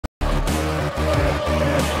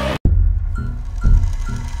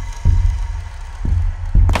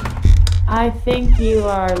I think you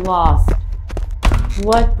are lost.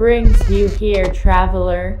 What brings you here,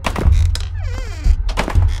 traveler?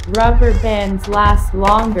 Rubber bands last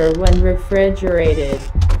longer when refrigerated.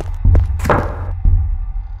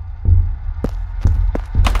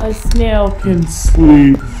 A snail can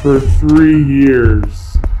sleep for 3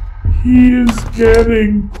 years. He is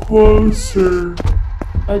getting closer.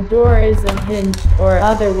 A door is a hinged or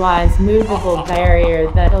otherwise movable barrier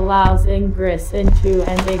that allows ingress into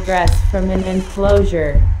and egress from an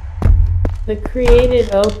enclosure. The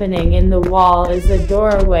created opening in the wall is a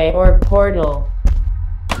doorway or portal.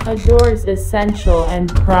 A door's essential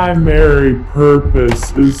and primary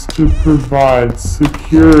purpose is to provide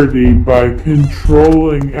security by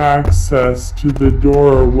controlling access to the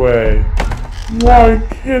doorway. Why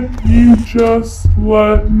can't you just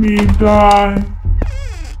let me die?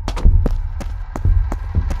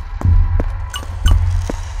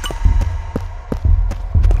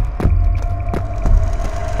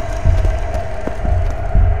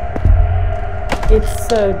 It's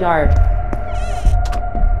so dark.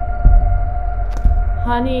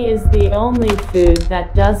 Honey is the only food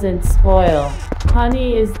that doesn't spoil.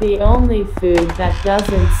 Honey is the only food that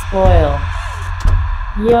doesn't spoil.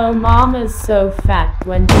 Yo, mama's so fat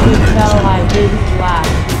when she fell I didn't laugh,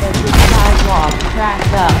 but the sidewalk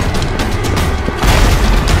cracked up.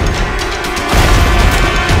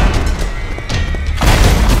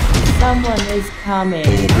 Someone is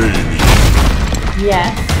coming.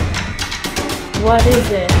 Yes? What is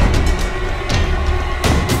it?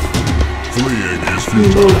 Fleeing is He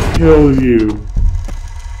will kill you.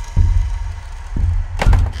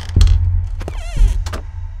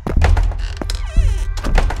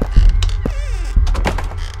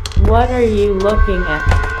 What are you looking at?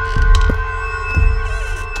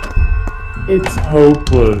 It's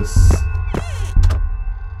hopeless.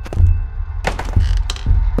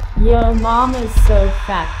 Yo, mama's so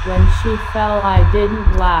fat when she fell I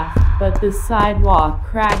didn't laugh, but the sidewalk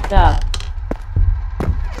cracked up.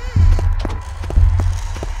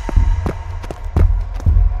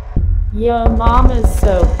 Yo, mama's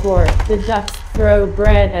so poor, the ducks throw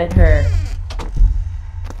bread at her.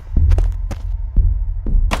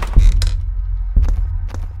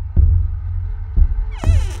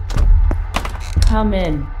 Come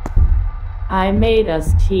in. I made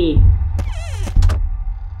us tea.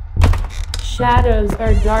 Shadows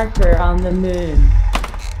are darker on the moon.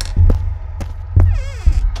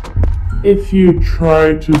 If you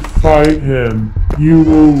try to fight him, you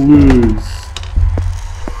will lose.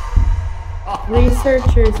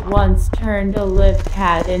 Researchers once turned a live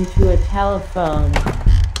cat into a telephone.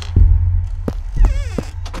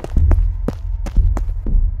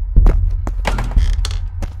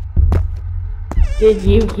 Did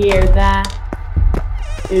you hear that?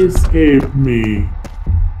 Escape me.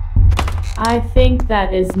 I think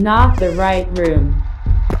that is not the right room.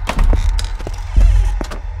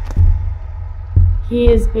 He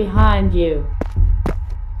is behind you.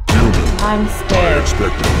 I'm scared.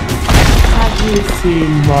 Have you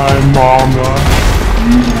seen my mama?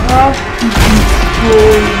 You have to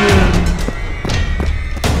destroy him.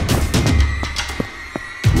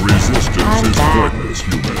 Resistance is pointless,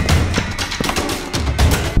 human.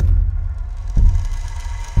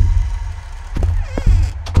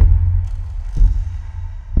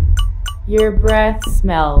 Your breath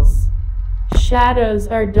smells. Shadows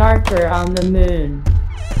are darker on the moon.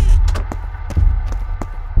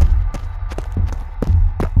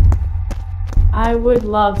 I would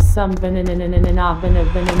love some banana.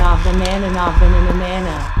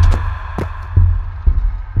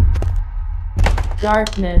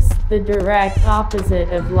 Darkness, the direct opposite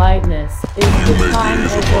of lightness, is defined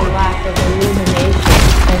as a lack of illumination,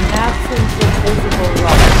 an absence of visible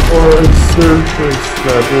light. Or a surface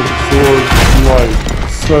that absorbs light,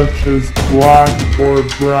 such as black or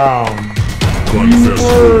brown. You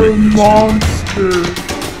are a monster.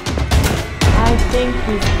 I think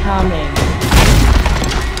he's coming.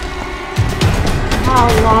 How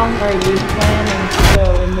long are you planning to go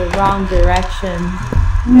in the wrong direction?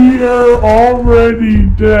 We are already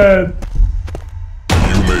dead.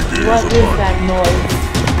 What is that noise?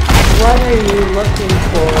 What are you looking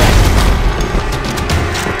for?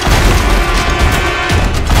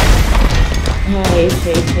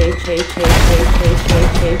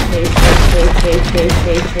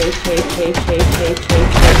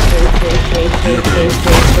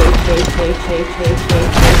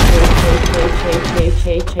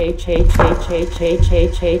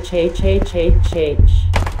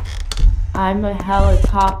 I'm a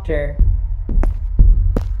helicopter.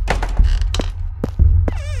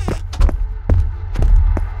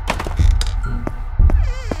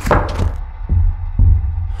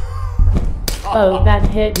 Oh, that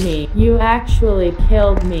hit me. You actually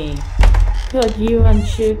killed me. Could you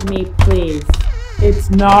unshoot me, please? It's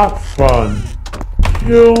not fun.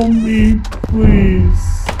 Kill me, please.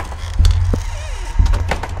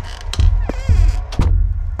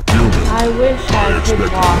 I wish I could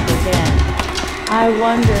walk again. I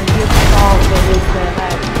wonder whose fault it is that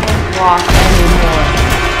I can't walk anymore.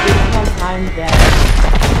 Because I'm dead.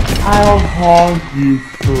 I'll haunt you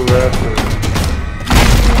forever.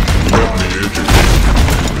 Let me educate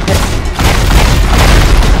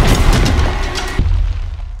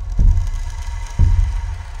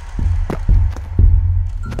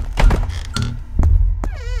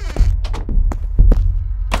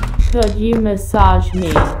Could you massage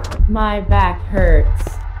me? My back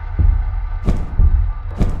hurts.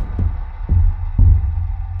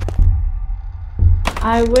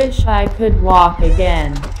 I wish I could walk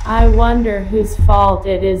again. I wonder whose fault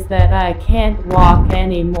it is that I can't walk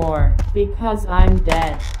anymore, because I'm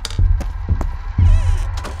dead.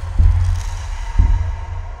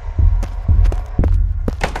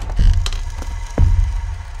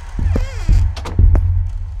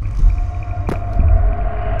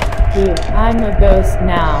 Dude, I'm a ghost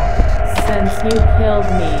now, since you killed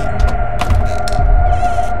me.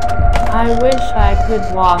 I wish I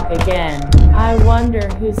could walk again. I wonder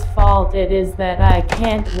whose fault it is that I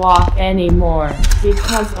can't walk anymore,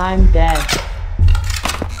 because I'm dead.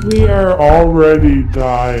 We are already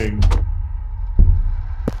dying.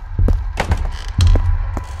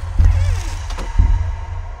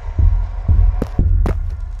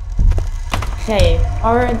 Hey,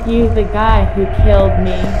 aren't you the guy who killed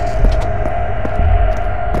me?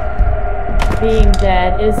 Being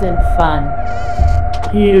dead isn't fun.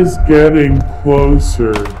 He is getting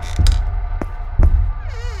closer.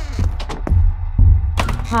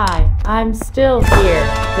 Hi, I'm still here,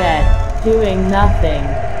 dead, doing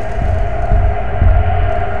nothing.